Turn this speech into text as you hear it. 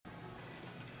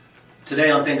Today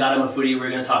on Thank God I'm a Foodie, we're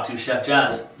going to talk to Chef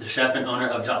Jazz, the chef and owner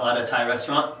of Jitlada Thai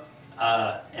restaurant.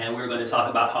 And we're going to talk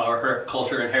about how her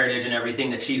culture and heritage and everything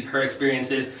that her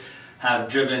experiences have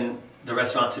driven the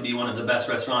restaurant to be one of the best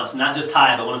restaurants, not just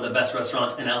Thai, but one of the best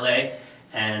restaurants in LA,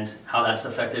 and how that's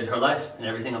affected her life and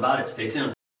everything about it. Stay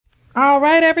tuned. All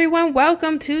right, everyone,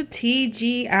 welcome to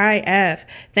TGIF.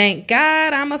 Thank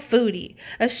God I'm a Foodie,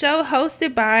 a show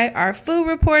hosted by our food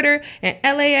reporter and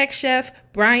LAX chef,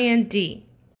 Brian D.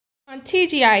 On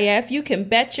TGIF, you can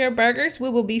bet your burgers we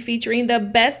will be featuring the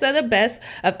best of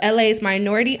LA's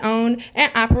minority-owned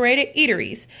and operated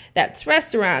eateries. That's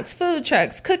restaurants, food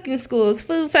trucks, cooking schools,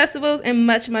 food festivals, and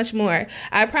much, much more.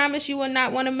 I promise you will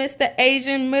not want to miss the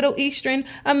Asian, Middle Eastern,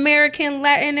 American,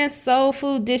 Latin, and soul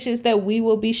food dishes that we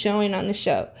will be showing on the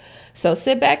show. So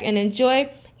sit back and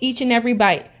enjoy each and every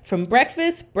bite, from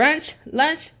breakfast, brunch,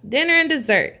 lunch, dinner, and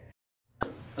dessert.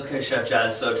 Okay, Chef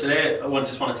Jazz, so today I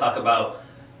just want to talk about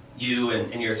you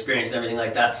and your experience and everything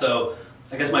like that. So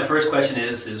I guess my first question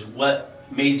is what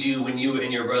made you, when you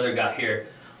and your brother got here,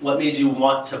 what made you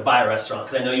want to buy a restaurant?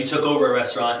 Because I know you took over a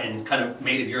restaurant and kind of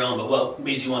made it your own, but what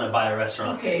made you want to buy a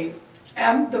restaurant? Okay,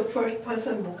 I'm the first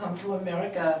person who come to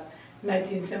America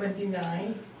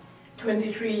 1979,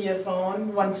 23 years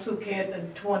on, one suitcase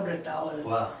and $200.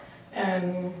 Wow.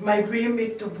 And my dream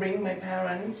is to bring my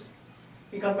parents,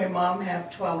 because my mom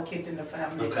had 12 kids in the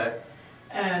family. Okay.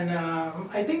 And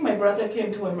I think my brother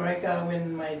came to America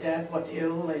when my dad was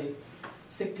ill, like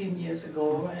 16 years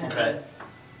ago. And okay.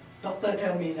 Doctor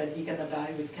told me that he's gonna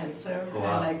die with cancer.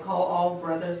 Wow. And I call all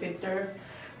brother, sister,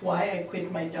 why I quit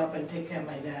my job and take care of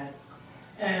my dad.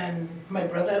 And my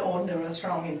brother owned a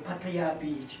restaurant in Pattaya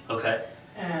Beach. Okay.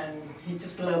 And he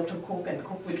just loved to cook and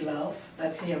cook with love.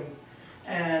 That's him.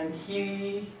 And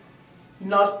he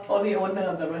not only owner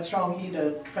of the restaurant, he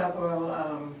the travel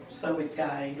service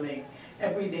guy. Like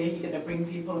every day he's gonna bring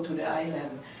people to the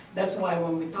island. That's why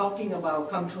when we're talking about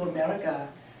come to America,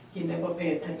 he never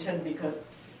pay attention because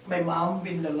my mom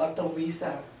win the lotto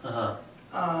visa. I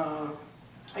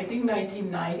think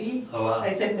 1990. Oh, wow.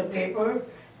 I sent the paper,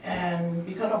 and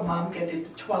because of mom get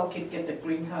it, 12 kids get the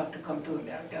green card to come to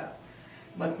America.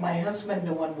 But my husband,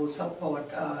 the one who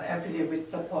support, affiliate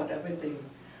support everything.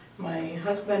 My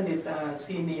husband is a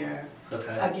senior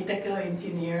architectural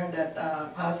engineer at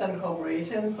Parson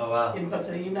Corporation in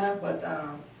Pasadena, but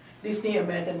Disney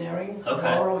Imagineering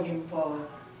borrowed him for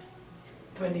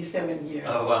 27 years.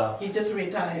 Oh, wow. He just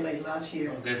retired like last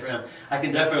year. Oh, good for him. I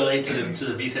can definitely relate to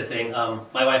the visa thing.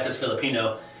 My wife is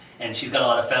Filipino, and she's got a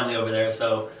lot of family over there,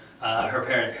 so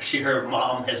her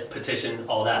mom has petitioned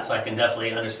all that, so I can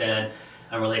definitely understand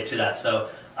and relate to that. So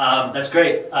that's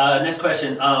great. Next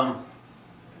question.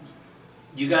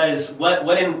 You guys,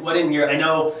 what in your, I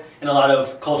know in a lot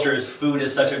of cultures, food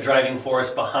is such a driving force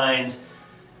behind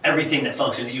everything that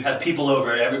functions. You have people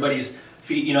over, everybody's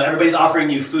offering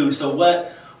you food. So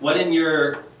what in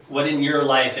your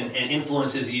life and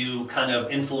influences you, kind of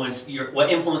what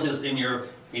influences in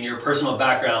your personal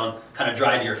background kind of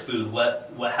drive your food?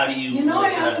 How do you I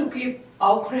have to give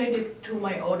all credit to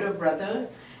my older brother,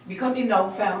 because in our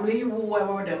family,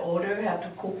 whoever the older have to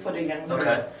cook for the younger.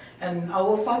 Okay. And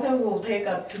our father will take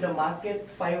us to the market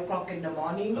 5 o'clock in the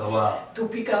morning to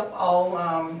pick up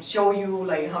show you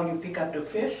like how you pick up the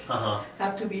fish.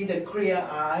 Have to be the clear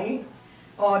eye,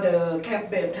 or the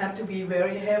cabbage have to be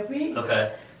very heavy.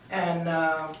 Okay. And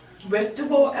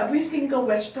vegetable, every single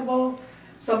vegetable,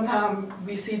 sometimes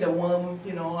we see the worm,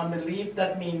 on the leaf.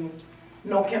 That means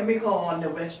no chemical on the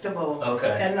vegetable.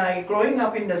 Okay. And growing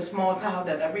up in the small town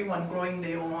that everyone growing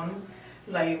their own,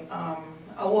 like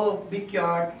our big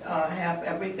yard have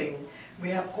everything. We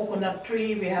have coconut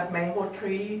tree, we have mango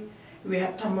tree, we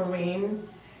have tamarind,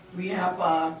 we have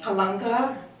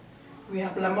kalanga, we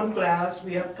have lemongrass,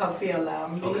 we have coffee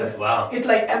alam. Okay, wow. It's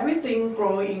like everything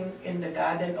growing in the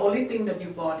garden. Only thing that you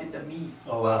bought is the meat.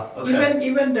 Oh, wow. Okay.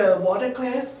 Even the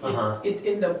watercress, it's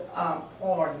in the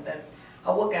pond. That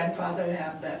our grandfather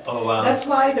have that. Oh, wow. That's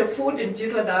why the food in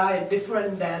Jitlada is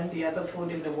different than the other food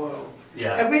in the world.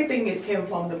 Yeah. Everything it came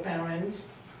from the parents,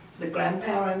 the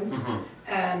grandparents,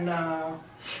 and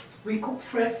we cook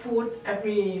fresh food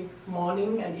every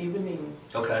morning and evening.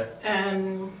 Okay.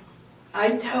 And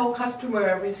I tell customer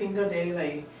every single day,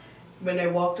 like when I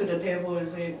walk to the table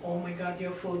and say, "Oh my God,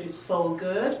 your food is so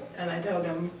good," and I tell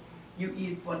them, "You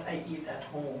eat what I eat at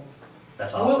home."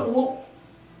 That's awesome.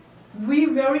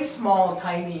 We very small,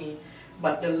 tiny,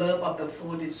 but the love of the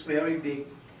food is very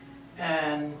big,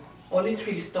 and only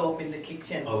 3 stoves in the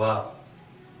kitchen. Oh, wow.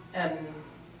 And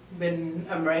when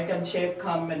American chef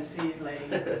come and see, like,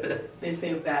 they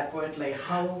say bad word, like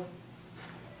how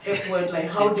F word, like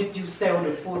how did you sell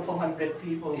the food for 100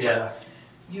 people? Yeah.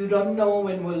 you don't know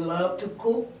when we love to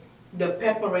cook. The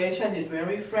preparation is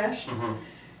very fresh.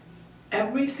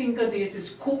 Every single dish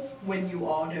is cooked when you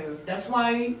order. That's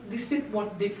why this is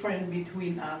what different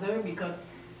between other, because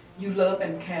you love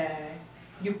and care.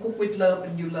 You cook with love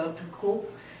and you love to cook.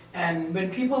 And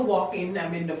when people walk in,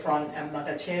 I'm in the front, I'm not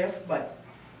a chef, but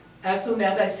as soon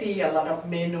as I see a lot of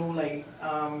menu like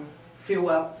fill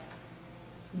up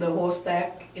the whole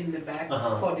stack in the back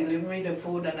for delivery the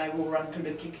food, and I will run to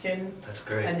the kitchen. That's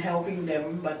great. And helping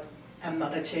them, but I'm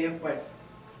not a chef, but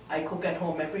I cook at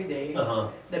home every day.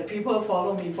 The people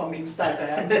follow me from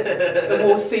Instagram. They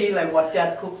will see like what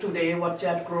Jad cook today, what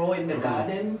Jad grow in the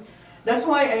garden. That's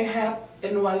why I have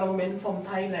environment from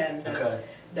Thailand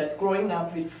that growing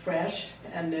up with fresh,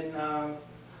 and then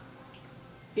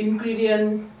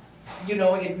ingredient, you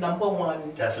know, is number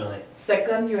one. Definitely.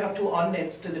 Second, you have to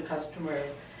honest to the customer.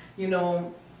 You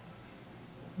know,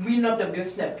 we not the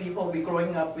business people. We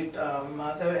growing up with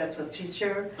mother as a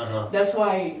teacher. That's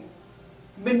why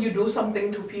when you do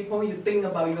something to people, you think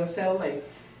about yourself. Like,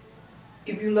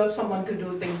 if you love someone to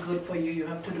do things good for you, you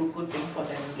have to do good things for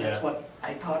them. That's what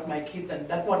I taught my kids, and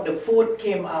that's what the food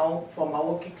came out from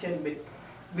our kitchen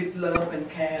with love and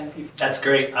care and people. That's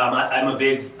great. I'm a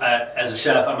big, as a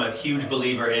chef, I'm a huge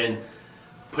believer in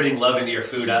putting love into your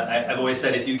food. I've always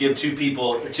said if you give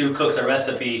two cooks a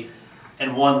recipe,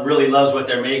 and one really loves what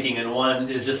they're making, and one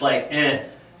is just like,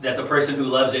 that the person who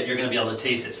loves it, you're going to be able to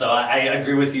taste it. So I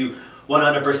agree with you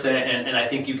 100%, and I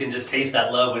think you can just taste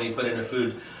that love when you put it in the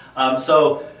food.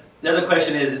 So the other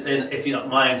question is, and if you don't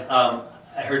mind,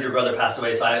 I heard your brother passed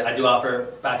away, so I do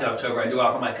offer, back in October, I do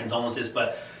offer my condolences,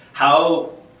 but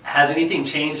how has anything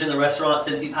changed in the restaurant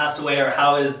since he passed away, or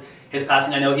how is his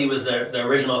passing? I know he was the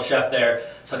original chef there,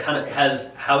 so how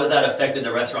has that affected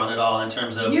the restaurant at all in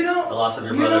terms of the loss of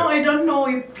your brother? You know, I don't know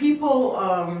if people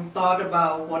thought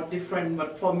about what different,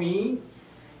 but for me,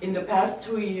 in the past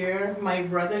 2 years, my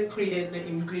brother created the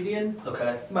ingredient,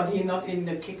 but he not in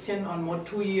the kitchen almost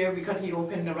 2 years because he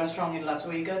opened a restaurant in Las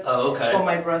Vegas for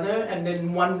my brother, and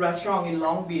then one restaurant in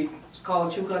Long Beach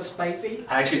called Sugar Spicy.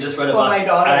 I actually just read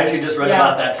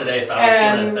about that today, so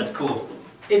that's cool.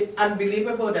 It's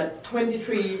unbelievable that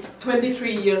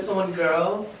 23 years old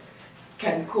girl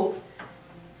can cook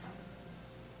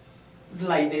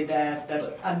like that.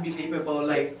 That's unbelievable.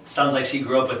 Like, sounds like she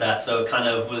grew up with that, so it kind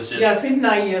of was just. Yeah, since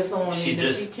 9 years old. She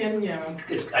just. Kitchen,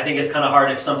 I think it's kind of hard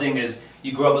if something is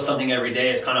you grow up with something every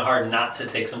day. It's kind of hard not to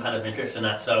take some kind of interest in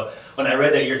that. So when I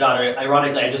read that your daughter,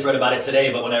 ironically, I just read about it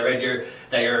today, but when I read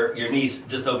that your niece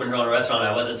just opened her own restaurant,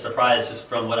 I wasn't surprised just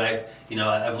from what I've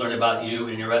learned about you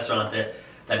and your restaurant that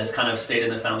has kind of stayed in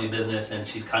the family business, and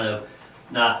she's kind of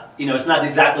not, it's not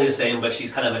exactly the same, but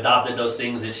she's kind of adopted those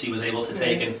things that she was able to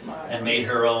take and made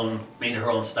her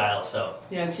own style. So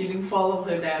yeah, she didn't follow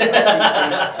her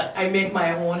dad. I make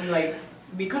my own, like,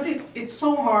 because it's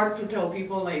so hard to tell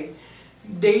people, like,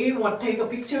 they would take a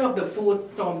picture of the food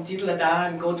from Jitlada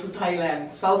and go to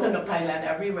Thailand, southern of Thailand,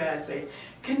 everywhere, and say,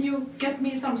 can you get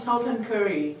me some southern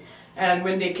curry? And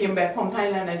when they came back from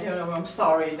Thailand, I tell them, I'm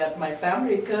sorry that my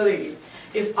family curry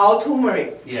is all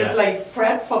turmeric. It's like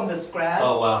fresh from the scratch.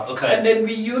 Oh, wow. Okay. And then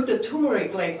we use the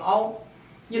turmeric, like all,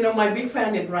 my big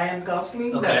fan is Ryan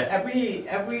Gosling. That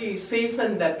every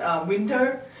season that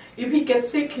winter, if he gets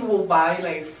sick, he will buy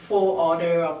like 4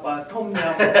 order of tom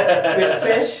yum with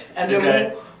fish, and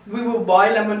then we will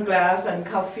boil lemongrass and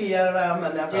kaffir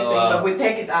and everything. Oh, wow. But we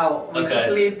take it out. We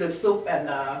just leave the soup and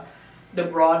the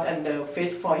broth and the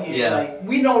fish for him. Yeah. Like,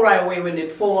 we know right away when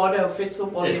it's 4 order of fish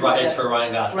soup. It's for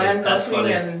Ryan Gosling. Ryan That's Gosling,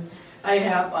 funny. and I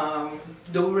have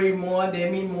Demi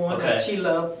Moore that she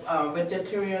loves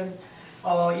vegetarian,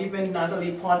 or even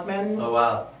Natalie Portman. Oh,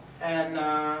 wow. And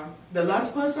the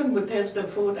last person who taste the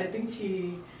food, I think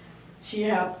she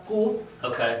have Goop.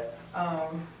 Okay.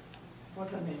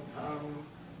 What's her name?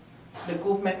 The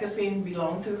Goop magazine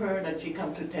belonged to her, that she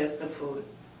come to taste the food.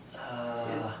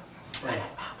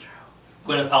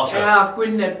 Gwyneth Paltrow. Yeah,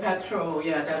 Gwyneth Paltrow.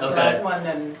 Yeah, that's the last one.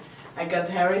 And I got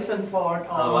Harrison Ford.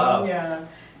 Oh, wow. Yeah.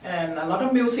 And a lot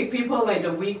of music people, like The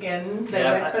Weeknd.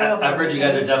 Yeah, I've heard you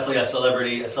guys are definitely a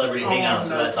celebrity hangout,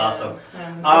 so that's awesome.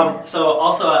 So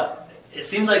also, it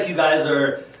seems like you guys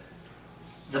are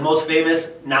the most famous,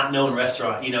 not known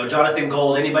restaurant. Jonathan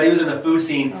Gold, anybody who's in the food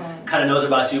scene kind of knows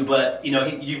about you, but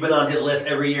you've been on his list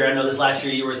every year. I know this last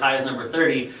year you were as high as number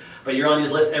 30, but you're on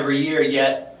his list every year,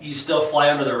 yet you still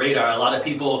fly under the radar. A lot of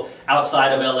people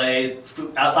outside of LA,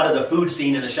 outside of the food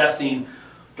scene and the chef scene,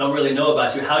 don't really know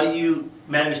about you. How do you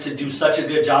manage to do such a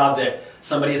good job that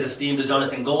somebody as esteemed as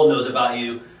Jonathan Gold knows about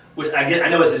you? Which I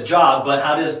know is his job, but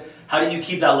how do you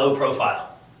keep that low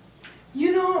profile?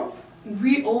 We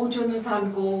owe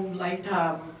Jonathan Gold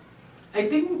lifetime I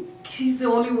think he's the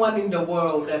only one in the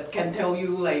world that can tell you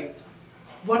like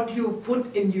what you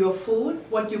put in your food,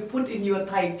 what you put in your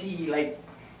Thai tea, like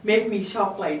make me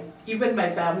shocked. Like even my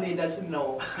family doesn't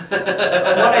know what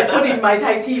I put in my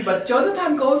Thai tea. But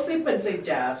Jonathan goes sip and say,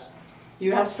 Jazz,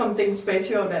 you have something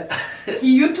special that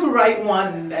he used to write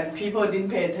one and people didn't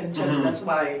pay attention. Mm-hmm. That's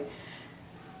why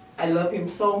I love him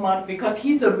so much because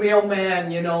he's a real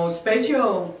man, you know.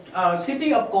 Special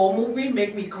City of Gold movie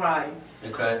make me cry.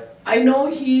 Okay. I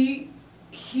know he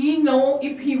know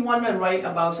if he want to write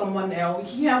about someone else,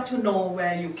 he have to know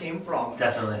where you came from.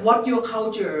 Definitely. What your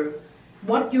culture,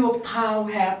 what your town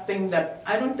have thing that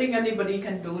I don't think anybody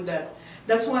can do that.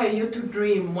 That's why I used to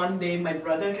dream one day my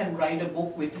brother can write a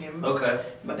book with him. Okay.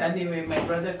 But anyway, my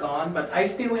brother gone, but I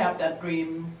still have that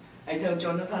dream. I tell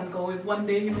Jonathan, go if one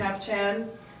day you have chance,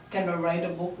 can I write a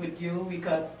book with you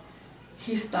because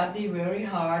he study very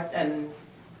hard and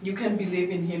you can believe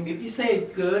in him. If he say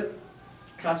it's good,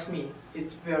 trust me,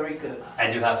 it's very good.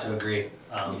 I do have to agree.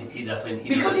 He definitely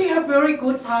Because he have very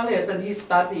good palate and he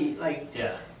study like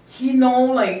yeah. he know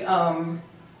like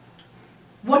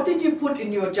what did you put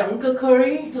in your jungle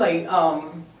curry? Like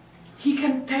he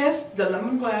can test the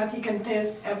lemongrass. He can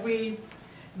test every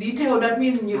detail. That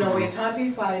means you know it's hardly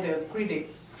find a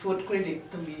food critic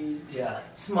to be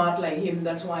smart like him.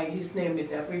 That's why his name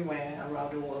is everywhere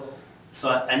around the world. So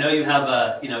I know you have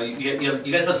a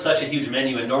you guys have such a huge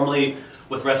menu, and normally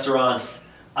with restaurants,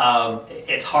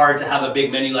 it's hard to have a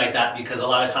big menu like that because a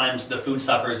lot of times the food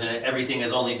suffers and everything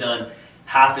is only done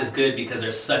half as good because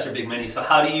there's such a big menu. So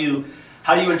how do you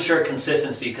ensure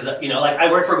consistency? Because like I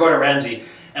worked for Gordon Ramsay,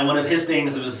 and one of his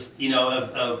things was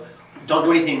of don't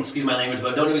do anything, excuse my language,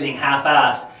 but don't do anything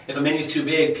half-assed. If a menu's too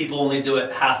big, people only do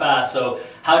it half-assed. So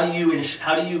how do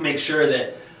you make sure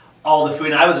that all the food,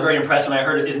 and I was very impressed when I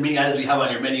heard as many items you have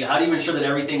on your menu, how do you ensure that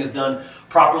everything is done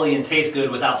properly and tastes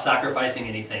good without sacrificing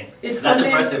anything? That's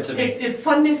impressive to me. It's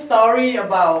funny story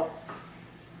about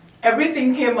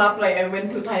everything came up, like I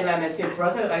went to Thailand, I said,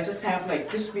 brother, I just have like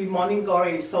crispy morning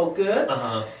glory, it's so good.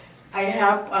 I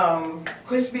have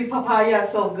crispy papaya,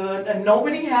 so good, and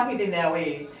nobody have it in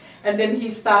LA. And then he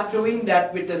start doing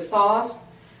that with the sauce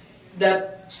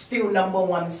that still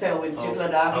 #1 sell in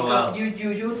Jitlada because you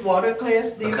use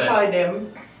watercress, deep fry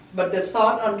them, but the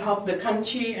sauce on top, the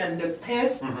crunchy and the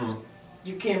taste,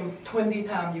 you came 20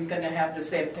 times, you're gonna have the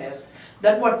same taste.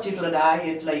 That's what Jitlada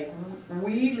is like.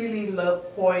 We really love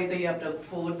quality of the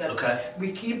food that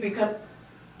we keep because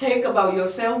take about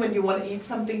yourself when you want to eat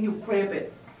something, you crave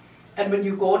it. And when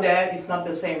you go there, it's not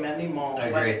the same anymore. I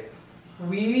agree.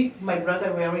 My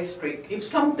brother, very strict. If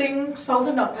something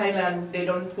Sultan of Thailand, they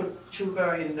don't put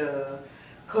sugar in the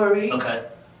curry,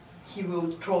 he will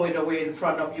throw it away in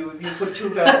front of you if you put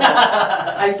sugar.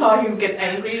 I saw him get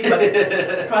angry,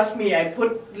 but trust me, I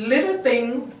put little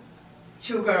thing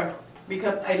sugar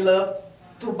because I love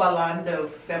to balance the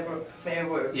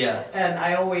flavor. Yeah. And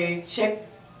I always check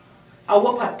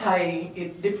our pad Thai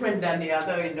is different than the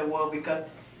other in the world because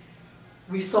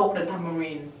we soak the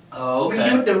tamarind. Oh, okay.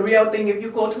 We use the real thing. If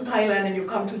you go to Thailand and you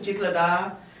come to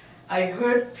Jitlada, I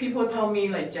heard people tell me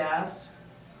like, Jazz,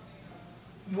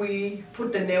 we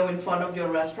put the nail in front of your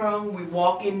restaurant, we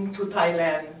walk into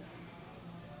Thailand,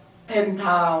 10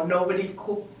 town, nobody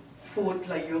cook food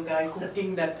like you guys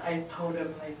cooking that. I told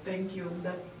them like, thank you.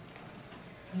 That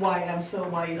why I'm so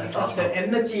white. That's because awesome. the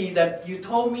energy that you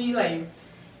told me like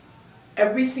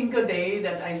every single day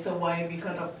that I survive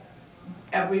because of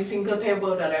every single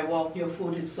table that I walk, your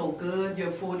food is so good,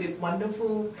 your food is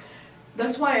wonderful.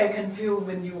 That's why I can feel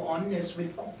when you're honest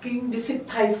with cooking. This is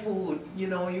Thai food, you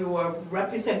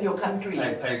represent your country.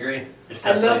 I agree.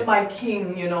 I love my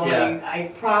king,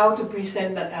 I'm proud to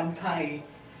present that I'm Thai.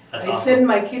 That's I awesome. sent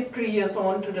my kid 3 years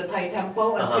old to the Thai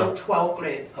temple until 12th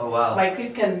grade. Oh, wow. My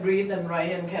kid can read and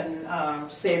write and can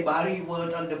say Bali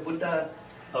word on the Buddha.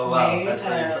 Oh, wow. name,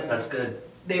 That's good.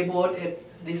 They both at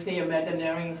Disney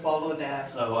Imagineering follow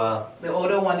that. Oh, wow. The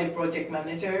older one is project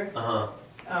manager.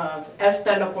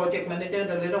 Assistant of project manager.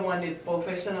 The little one is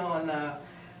professional and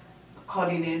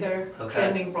coordinator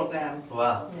training program.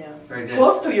 Wow. Yeah. Very good.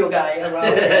 Close to your guy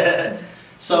around there.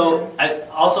 So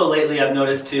lately I've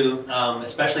noticed too,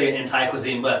 especially in Thai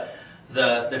cuisine, but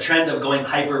the trend of going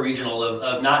hyper regional,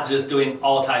 of not just doing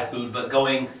all Thai food, but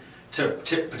going to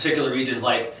particular regions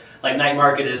like Night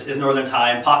Market is Northern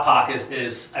Thai, and Pok Pok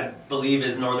is I believe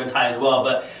is Northern Thai as well.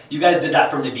 But you guys did that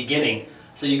from the beginning,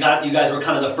 so you guys were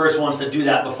kind of the first ones to do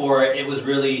that before it was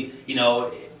really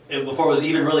before it was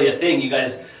even really a thing. You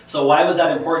guys. So why was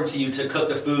that important to you to cook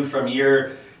the food from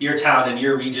your town and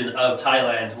your region of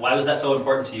Thailand? Why was that so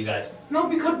important to you guys? No,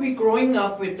 because we're growing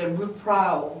up with them. We're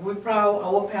proud. We're proud.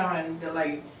 Our parents, they're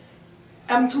like,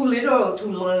 I'm too little to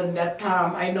learn that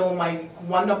time. I know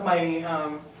one of my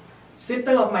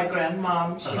sister of my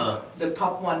grandmom, she's the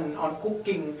top one on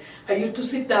cooking. I used to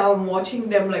sit down watching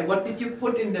them, like, what did you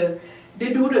put in the,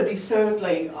 they do the dessert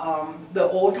like the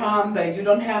old time, like you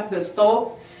don't have the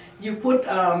stove. You put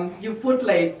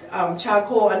like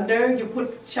charcoal under, you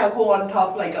put charcoal on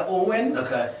top like an oven.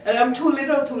 Okay. And I'm too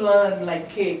little to learn like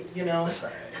cake, you know.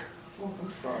 Sorry. Oh,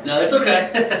 I'm sorry. No, it's okay.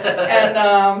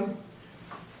 And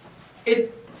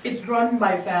it's run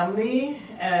by family,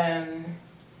 and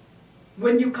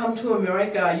when you come to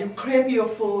America, you crave your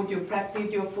food, you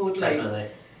practice your food. Like, Definitely.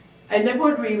 I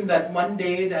never dreamed that one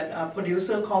day that a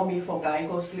producer called me for Guy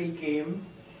Go Sleep game,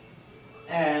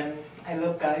 and I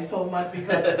love Guy so much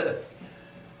because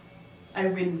I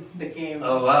win the game.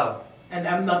 Oh wow. And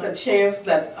I'm not a chef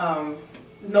that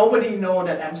nobody know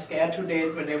that I'm scared to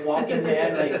death when I walk in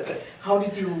there. Like, how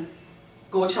did you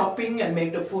go shopping and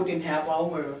make the food in half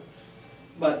hour?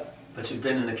 But you've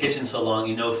been in the kitchen so long,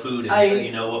 you know food, and so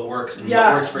you know what works and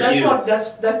what works for that's you.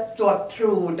 That's what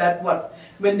true. That what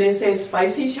when they say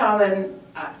spicy challenge,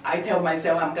 I tell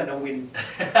myself I'm gonna win.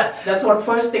 That's what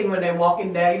first thing when I walk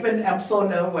in there. Even I'm so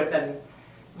nervous, and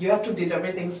you have to do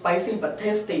everything spicy but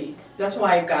tasty. That's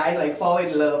why a guy like fall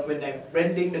in love when I'm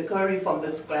blending the curry from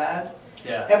the scratch.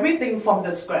 Yeah. Everything from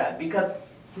the scratch, because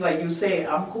like you say,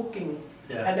 I'm cooking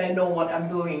and I know what I'm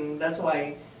doing. That's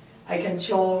why I can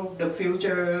show the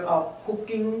future of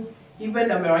cooking.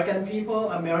 Even American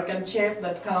people, American chef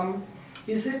that come,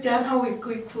 he said, "Just how we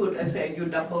cook food." I say, "You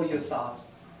double your sauce.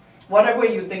 Whatever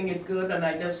you think is good," and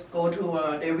I just go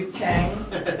to David Chang,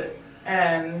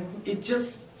 and it's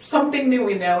just something new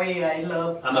in LA. I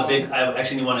love. I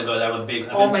actually want to go there. I'm a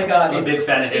big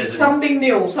fan of his. It's something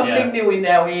new in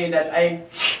LA that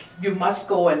you must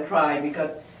go and try,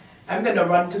 because I'm gonna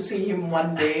run to see him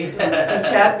one day to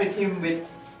chat with him with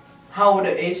how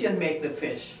the Asian make the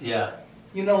fish. Yeah.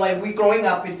 You know, like we growing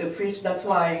up with the fish. That's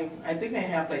why I think I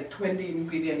have like 20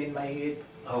 ingredients in my head.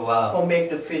 Oh wow. For make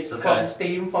the fish, from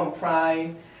steam, from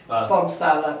fry, from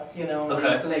salad. You know,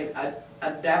 like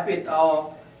adapt it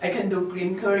all. I can do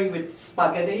green curry with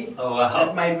spaghetti. Oh wow.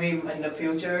 That's my dream in the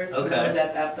future. Okay. To do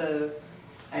that after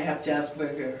I have Jazz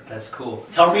Burger. That's cool.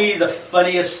 Tell me the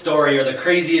funniest story or the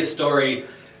craziest story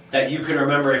that you can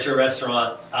remember at your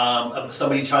restaurant of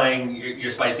somebody trying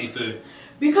your spicy food.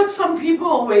 Because some people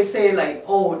always say like,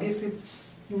 "Oh, this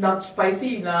is not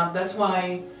spicy enough." That's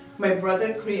why my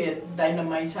brother created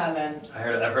Dynamite Challenge.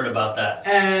 I've heard about that.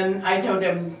 And I tell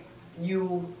them,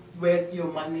 "You waste your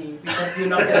money because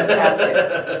you're not gonna pass it.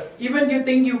 Even you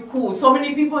think you cool." So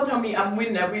many people tell me I'm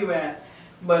win everywhere,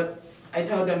 but I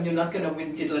tell them you're not gonna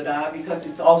win Jitlada because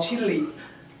it's all chili.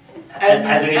 And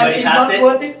has anybody passed it?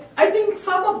 Worth it? I think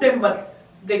some of them, but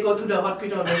they go to the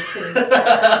hospital next day.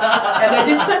 And I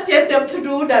didn't suggest them to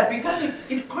do that because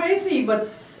it's crazy. But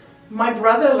my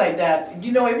brother like that.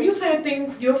 You know, if you say I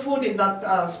think your food is not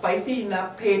spicy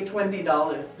enough, pay $20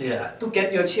 to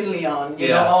get your chili on. You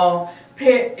know, or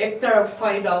pay extra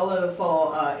 $5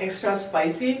 for extra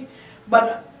spicy.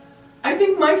 But I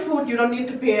think my food, you don't need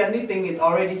to pay anything. It's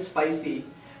already spicy.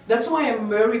 That's why I'm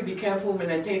be careful when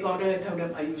I take order. I tell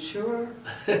them, "Are you sure?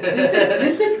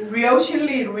 This is real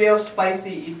chili, real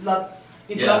spicy.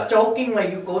 It's not joking.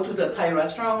 Like you go to the Thai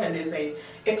restaurant and they say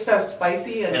extra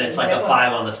spicy, and it's like a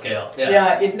 5 on the scale.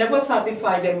 Yeah, it never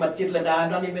satisfies them. But Jitlada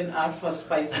don't even ask for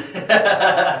spicy.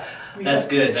 That's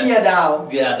good. Tear down.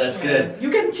 Yeah, that's good.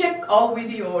 You can check all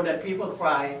video that people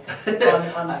cry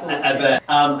on food. I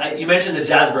bet. You mentioned the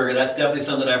Jazz Burger. That's definitely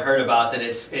something I've heard about. That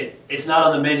it's not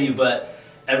on the menu, but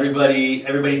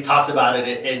everybody talks about it,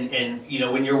 and you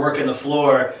know, when you're working the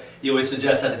floor, you always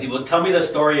suggest that to people. Tell me the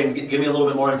story and give me a little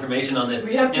bit more information on this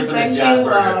infamous Jazz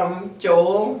Burger.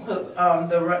 Joel,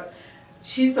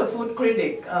 she's a food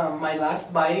critic. My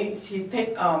last bite, she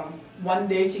take one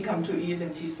day she come to eat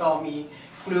and she saw me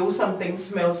grill something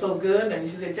smells so good, and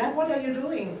she said, "Jack, what are you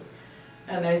doing?"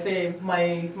 And I say,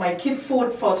 my kid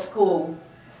food for school.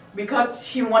 Because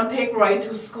she won't take rice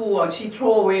to school, or she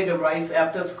throw away the rice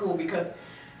after school because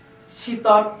she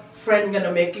thought friend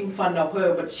gonna making fun of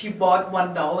her, but she bought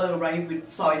 $1 rice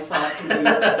with soy sauce to me.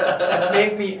 It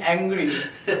made me angry.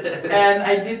 And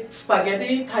I did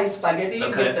spaghetti, Thai spaghetti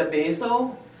with the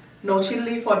basil, no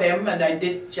chili for them, and I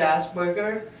did Jazz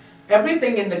Burger.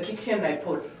 Everything in the kitchen I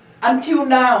put. Until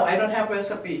now, I don't have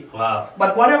recipe. Wow.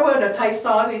 But whatever the Thai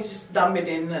sauce is, just dump it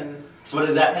in. And so what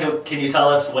is that? Can you tell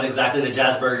us what exactly the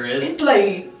Jazz Burger is? It's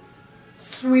like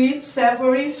sweet,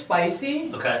 savory,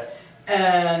 spicy. Okay.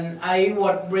 And I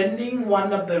was blending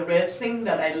one of the red things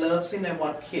that I love since I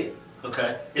was a kid.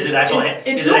 Okay. Is it actual?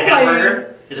 Is it a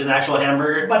hamburger? Is it an actual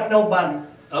hamburger? But no bun.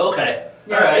 Oh, okay.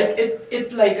 Yeah, All right.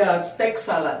 it like a steak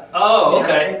salad. Oh, Yeah,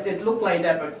 okay. it looked like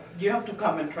that, but you have to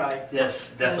come and try.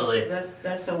 Yes, definitely.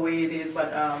 That's the way it is.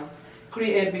 But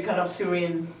create because of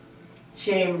Syrian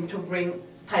shame to bring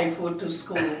Thai food to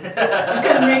school. You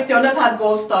can read Jonathan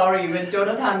Gold's story. When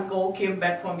Jonathan Gold came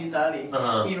back from Italy,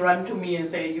 he ran to me and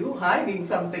said, "You hiding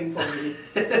something from me."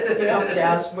 You have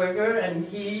Jazz Burger, and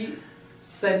he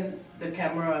sent the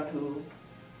camera to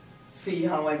see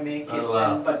how I make it. Oh,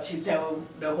 wow. But she tell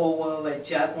the whole world like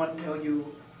Jazz won't tell you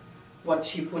what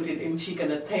she put it in. She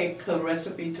gonna take her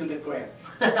recipe to the grave.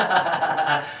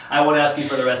 I won't ask you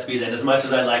for the recipe then. As much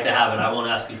as I'd like to have it, I won't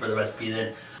ask you for the recipe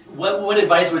then. What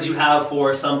advice would you have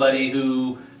for somebody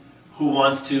who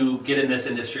wants to get in this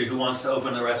industry, who wants to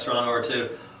open a restaurant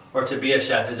or to be a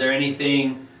chef? Is there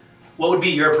anything? What would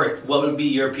be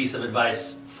your piece of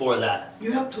advice for that?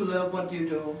 You have to love what you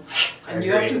do, I and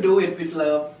you have agree. to do it with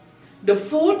love. The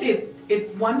food,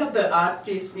 it one of the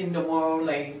artists in the world,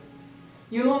 like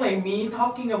like me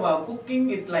talking about cooking.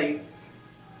 It's like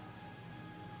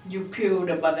you peel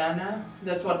the banana.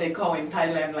 That's what they call in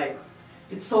Thailand. Like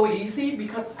it's so easy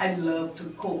because I love to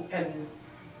cook. And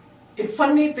it's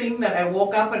funny thing that I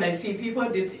woke up and I see people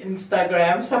did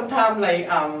Instagram sometimes like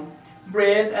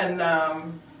bread and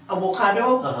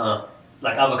avocado.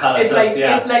 Like avocado It's toast, like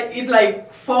yeah. it's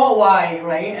like 4 wine,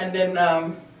 right? And then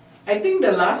I think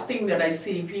the last thing that I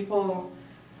see people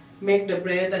make the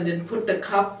bread and then put the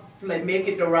cup, like make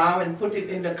it around and put it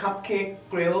in the cupcake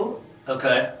grill.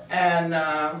 Okay. And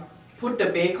put the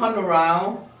bacon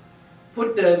around,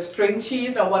 put the string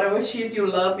cheese or whatever cheese you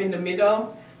love in the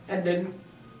middle, and then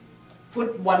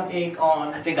put 1 egg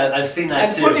on. I think I've seen that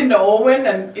And too. put in the oven,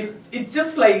 and it's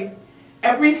just like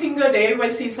every single day if I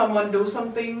see someone do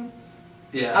something,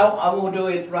 Yeah. I will do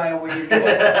it right away.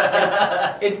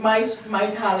 It's my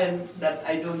talent that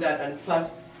I do that, and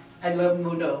plus I love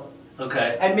noodle.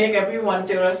 Okay. I make everyone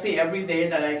jealousy every day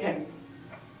that I can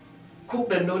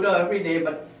cook the noodle every day,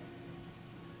 but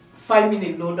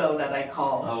 5-minute noodle that I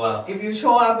call. Oh wow. If you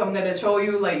show up, I'm gonna show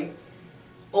you like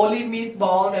only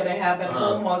meatball that I have at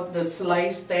home or the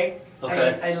sliced steak.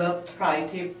 Okay. I love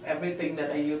tri-tip, everything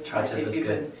that I use Tri-tip is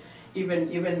good.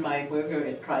 Even my burger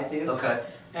is tri-tip. Okay.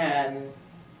 And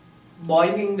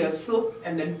boiling the soup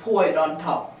and then pour it on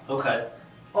top. Okay.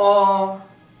 Or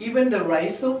even the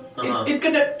rice soup.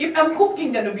 If I'm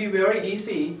cooking, gonna be very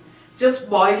easy. Just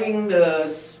boiling the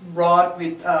broth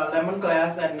with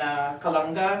lemongrass and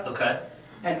kalanga. Okay.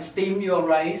 And steam your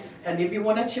rice. And if you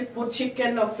want to put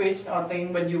chicken or fish or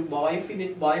thing, when you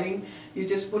finish boiling, you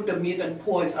just put the meat and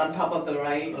pour it on top of the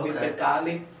rice with the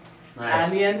garlic,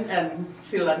 Nice. onion, and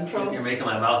cilantro. You're making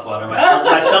my mouth water.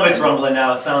 My stomach's rumbling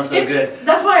now. It sounds so good.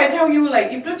 That's why I tell you,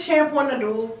 like, if the chef want to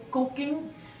do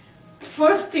cooking,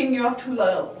 first thing you have to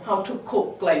learn how to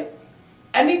cook. Like,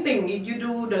 anything, if you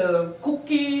do the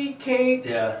cookie, cake,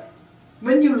 Yeah.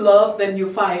 when you love, then you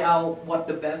find out what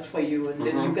the best for you, and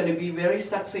then you're gonna be very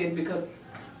succeed because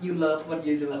you love what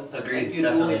you do. Agreed, And you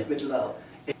definitely. do it with love.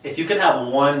 If you could have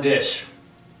one dish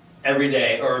every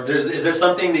day, or is there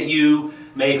something that you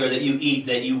make or that you eat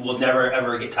that you will never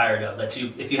ever get tired of? That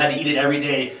you, if you had to eat it every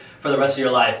day for the rest of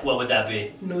your life, what would that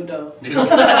be? Noodle. Noodles.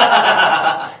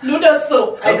 Noodle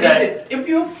soup. I Okay. did it. If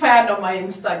you're a fan of my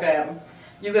Instagram,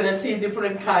 you're gonna see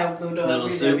different kind of noodle Noodle every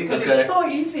day soup, because okay. it's so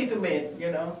easy to make,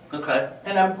 Okay.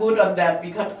 And I'm good on that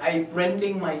because I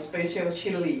blending my special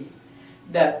chili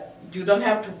that you don't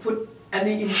have to put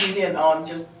any ingredient on,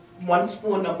 just 1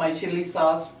 spoon of my chili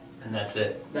sauce. And that's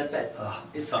it. That's it. Oh,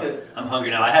 It's so- good. I'm hungry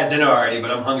now. I had dinner already,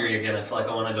 but I'm hungry again. I feel like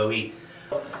I want to go eat.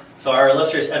 So our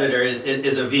illustrious editor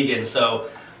is a vegan. So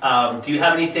do you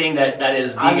have anything that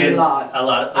is vegan? A lot. A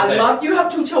lot. Okay. A lot. You have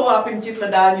to show up in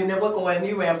Jitlada. You never go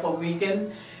anywhere for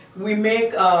vegan. We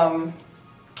make,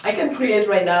 I can create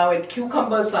right now a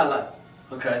cucumber salad.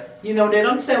 Okay. They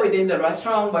don't sell it in the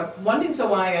restaurant, but once in a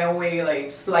while I always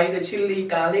like slice the chili,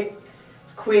 garlic,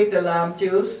 squeeze the lime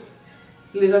juice,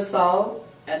 little salt,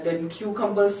 and then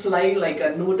cucumber slice like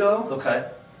a noodle, Okay.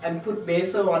 and put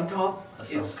basil on top. That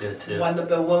sounds good too. One of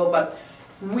the world, but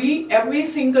every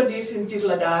single dish in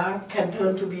Jitlada can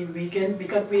turn to be vegan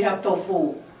because we have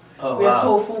tofu. Oh We have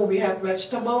wow. tofu, we have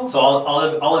vegetables. So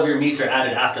all of your meats are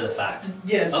added after the fact.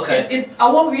 Yes. Okay.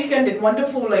 Our weekend is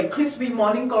wonderful, like crispy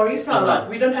morning curry salad. Uh-huh.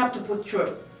 We don't have to put shrimp.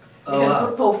 We Oh, can wow.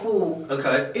 put tofu.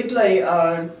 Okay. It's like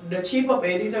the chief of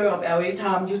editor of LA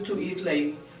Times used to eat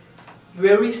like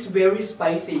very, very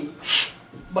spicy.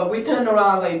 But we turn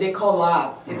around like they call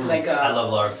lard. It's like a I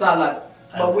love lard. salad.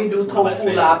 But we do It's one of my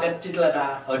tofu lard favorites. at Jitlada.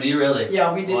 Oh, do you really?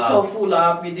 Yeah, we did Wow. tofu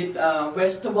lard, we did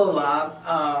vegetable lard.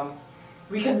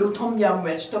 We can do tom yum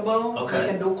vegetable. Okay. We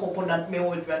can do coconut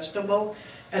milk with vegetable.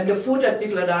 And the food at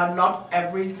Jitlada, not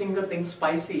every single thing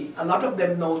spicy. A lot of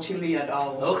them no chili at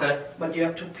all. Okay. But you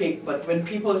have to pick. But when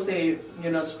people say,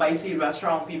 spicy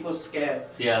restaurant, people scared.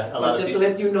 Yeah, a But lot of just people.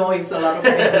 let you know, it's a lot of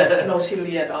them no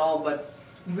chili at all. But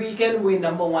weekend, we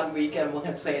number one weekend, we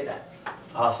can say that.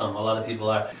 Awesome, a lot of people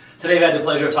are. Today I had the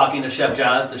pleasure of talking to Chef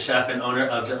Jazz, the chef and owner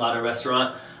of Jitlada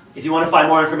Restaurant. If you want to find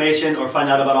more information or find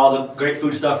out about all the great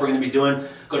food stuff we're going to be doing,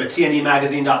 go to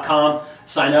tnemagazine.com,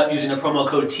 sign up using the promo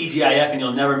code TGIF, and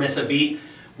you'll never miss a beat.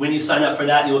 When you sign up for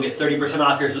that, you will get 30%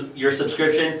 off your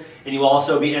subscription, and you will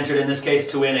also be entered in this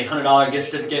case to win a $100 gift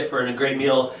certificate for a great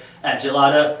meal at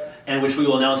Jitlada, and which we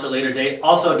will announce at a later date.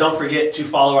 Also, don't forget to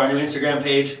follow our new Instagram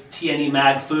page,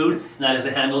 TNEMagFood, and that is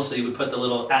the handle, so you would put the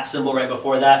little @ symbol right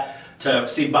before that to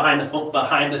see behind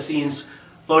the scenes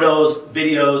photos,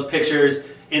 videos, pictures,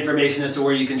 information as to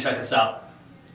where you can check us out.